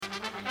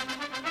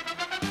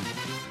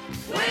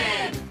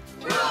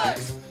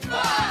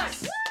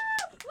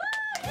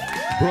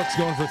Brooke's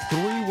going for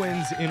 3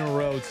 wins in a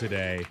row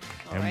today,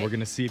 and right. we're going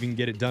to see if he can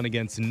get it done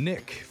against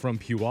Nick from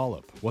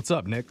Puyallup. What's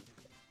up, Nick?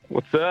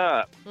 What's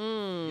up?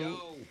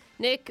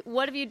 Nick,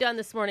 what have you done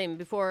this morning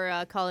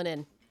before calling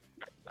in?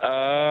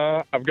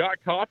 I've got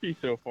coffee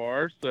so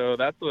far, so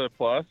that's a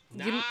plus.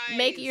 Did you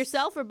make it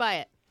yourself or buy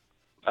it?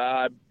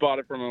 I bought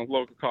it from a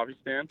local coffee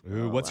stand.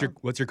 Ooh, what's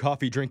your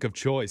coffee drink of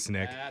choice,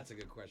 Nick? That's a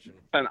good question.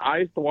 An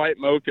iced white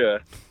mocha.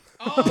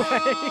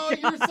 Oh,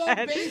 you're so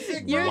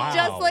basic, You're bro. Wow.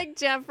 just like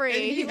Jeffrey.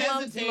 And he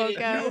loves hesitated.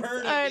 mochas. You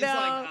heard him. I He's know.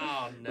 like,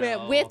 oh, no.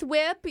 Yeah, with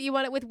whip? You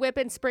want it with whip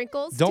and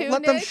sprinkles Don't too,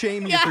 let them Nick?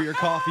 shame you for your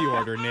coffee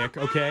order, Nick,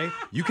 okay?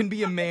 You can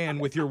be a man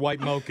with your white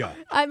mocha.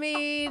 I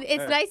mean,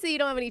 it's nice that you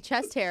don't have any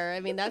chest hair. I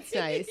mean, that's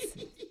nice.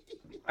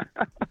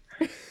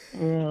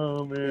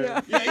 Oh,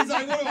 man. Yeah, he's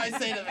like, what do I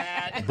say to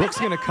that? Brooke's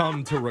going to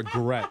come to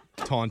regret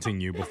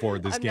taunting you before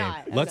this I'm game.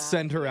 not, I'm Let's not.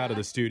 send her out of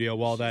the studio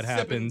while that Sipping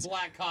happens.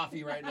 black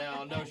coffee right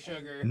now, no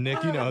sugar.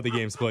 Nick, you know how the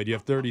game's played. You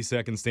have 30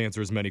 seconds to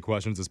answer as many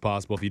questions as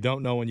possible. If you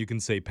don't know one, you can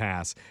say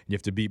pass. You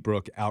have to beat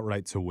Brooke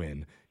outright to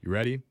win. You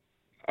ready?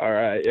 All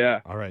right,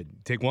 yeah. All right.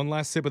 Take one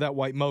last sip of that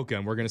white mocha,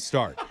 and we're going to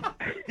start.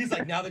 He's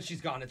like, now that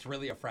she's gone, it's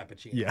really a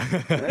frappuccino. Yeah.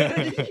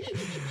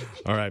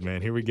 All right,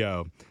 man. Here we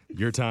go.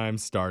 Your time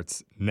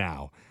starts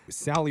now.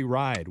 Sally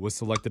Ride was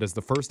selected as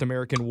the first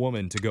American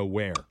woman to go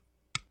where?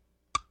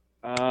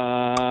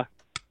 Pass.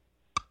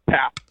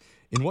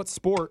 In what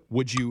sport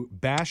would you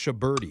bash a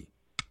birdie?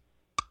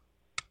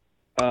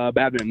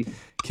 Badminton.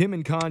 Kim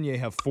and Kanye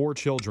have 4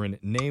 children.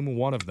 Name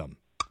one of them.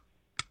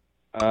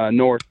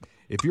 North.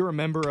 If you're a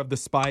member of the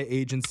spy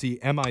agency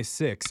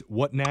MI6,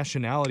 what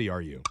nationality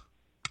are you?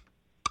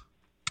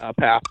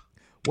 Pass.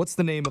 What's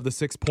the name of the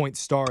 6-point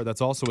star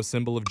that's also a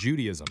symbol of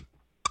Judaism?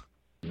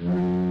 Dang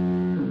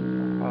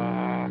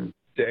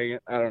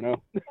it. I don't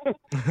know.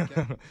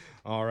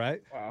 All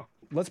right. Wow.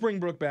 Let's bring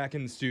Brooke back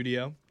in the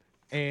studio.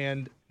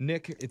 And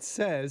Nick, it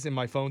says in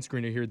my phone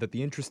screener here that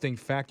the interesting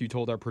fact you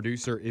told our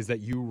producer is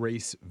that you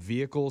race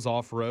vehicles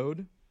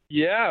off-road.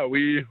 Yeah,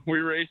 we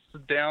raced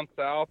down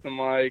south in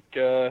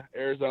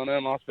Arizona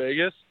and Las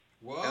Vegas,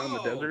 Whoa. down in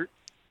the desert.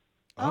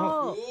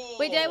 Oh. Cool.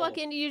 Wait, did I walk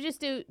in? You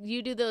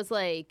do those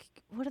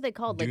what are they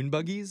called? Dune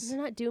buggies?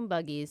 They're not dune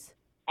buggies.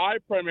 I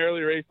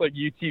primarily race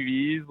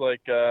UTVs,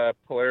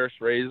 Polaris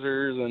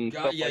Razors and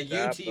stuff Yeah, like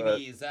that.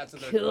 UTVs. That's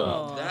what they're Cool.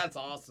 called. That's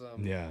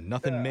awesome. Yeah,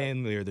 nothing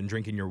manlier than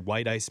drinking your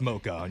white ice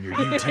mocha on your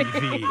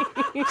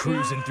UTV,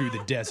 cruising through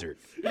the desert.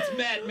 It's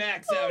Mad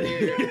Max out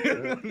here.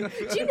 Do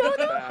you know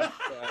that?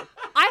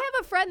 I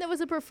have a friend that was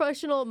a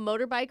professional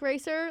motorbike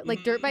racer,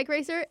 dirt bike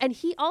racer, and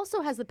he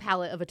also has the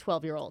palate of a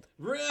 12-year-old.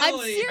 Really? I'm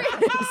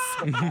serious.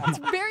 It's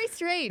very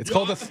strange. It's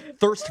called a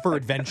thirst for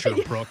adventure,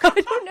 Brooke. I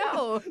don't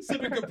know.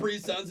 Sipping Capri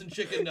Suns and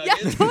chicken Yeah,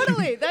 nuggets.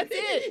 totally. That's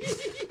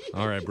it.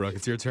 All right, Brooke,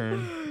 it's your turn.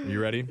 Are you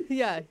ready?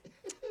 Yeah.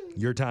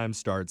 Your time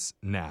starts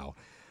now.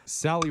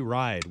 Sally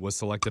Ride was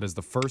selected as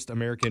the first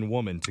American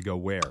woman to go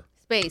where?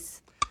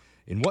 Space.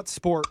 In what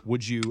sport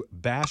would you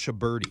bash a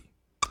birdie?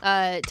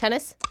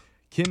 Tennis.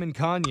 Kim and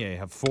Kanye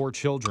have 4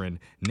 children.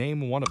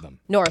 Name one of them.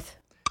 North.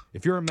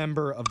 If you're a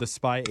member of the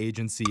spy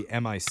agency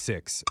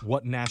MI6,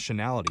 what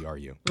nationality are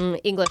you?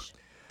 English.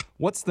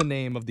 What's the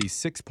name of the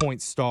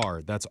 6-point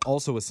star that's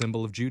also a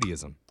symbol of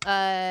Judaism?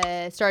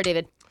 Star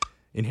David.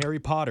 In Harry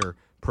Potter,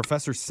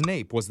 Professor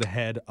Snape was the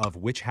head of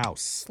which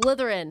house?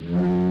 Slytherin.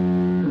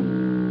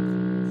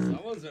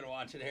 Someone's been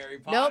watching Harry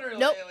Potter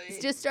Nope.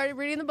 lately. Just started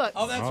reading the books.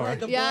 Oh, that's All right. right.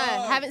 The yeah,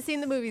 book. haven't seen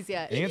the movies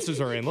yet.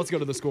 Answers are in. Let's go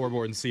to the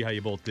scoreboard and see how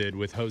you both did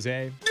with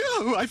Jose.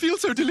 Oh, I feel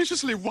so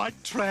deliciously white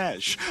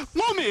trash.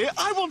 Mommy,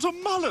 I want a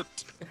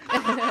mullet.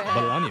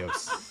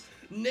 Bolaños.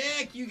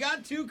 Nick, you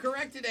got 2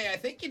 correct today. I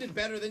think you did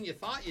better than you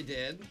thought you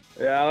did.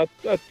 Yeah,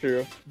 that's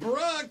true.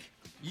 Brooke,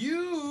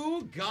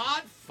 you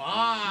got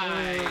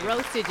 5.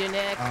 Roasted you,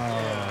 Nick.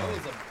 That was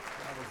a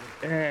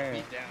Dang.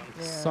 beat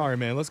down. Sorry,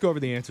 man. Let's go over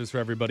the answers for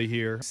everybody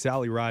here.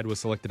 Sally Ride was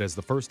selected as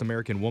the first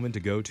American woman to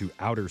go to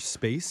outer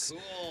space.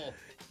 Cool.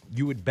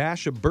 You would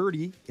bash a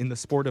birdie in the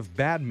sport of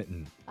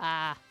badminton.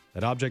 Ah.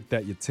 That object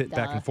that you hit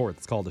back Duh. and forth.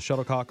 It's called a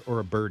shuttlecock or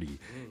a birdie.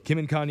 Kim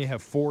and Kanye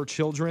have 4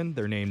 children.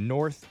 They're named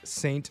North,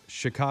 Saint,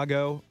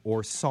 Chicago,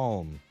 or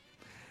Psalm.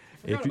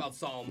 Forgot about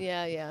Psalm.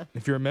 Yeah.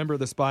 If you're a member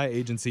of the spy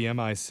agency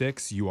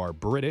MI6, you are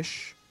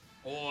British.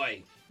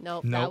 Oi.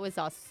 Nope, Nope. that was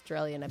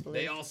Australian, I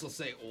believe. They also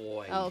say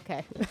oi. Oh,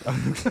 okay.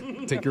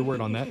 Take your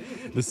word on that.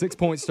 The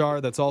 6-point star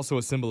that's also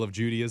a symbol of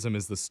Judaism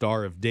is the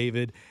Star of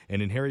David.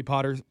 And in Harry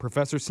Potter,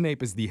 Professor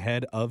Snape is the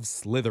head of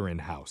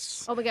Slytherin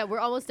House. Oh my God, we're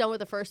almost done with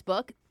the first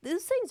book.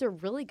 These things are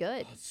really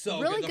good. So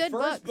really good. The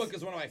first books. book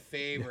is one of my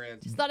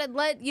favorites. Just thought I'd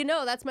let you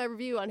know that's my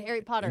review on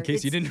Harry Potter. In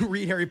case you didn't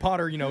read Harry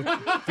Potter,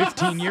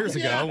 15 years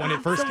ago when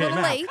it first It's a came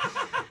little out. late.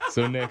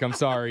 So, Nick, I'm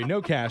sorry.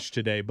 No cash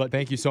today, but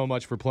thank you so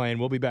much for playing.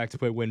 We'll be back to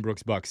play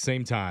Winbrooks Bucks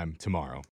same time tomorrow.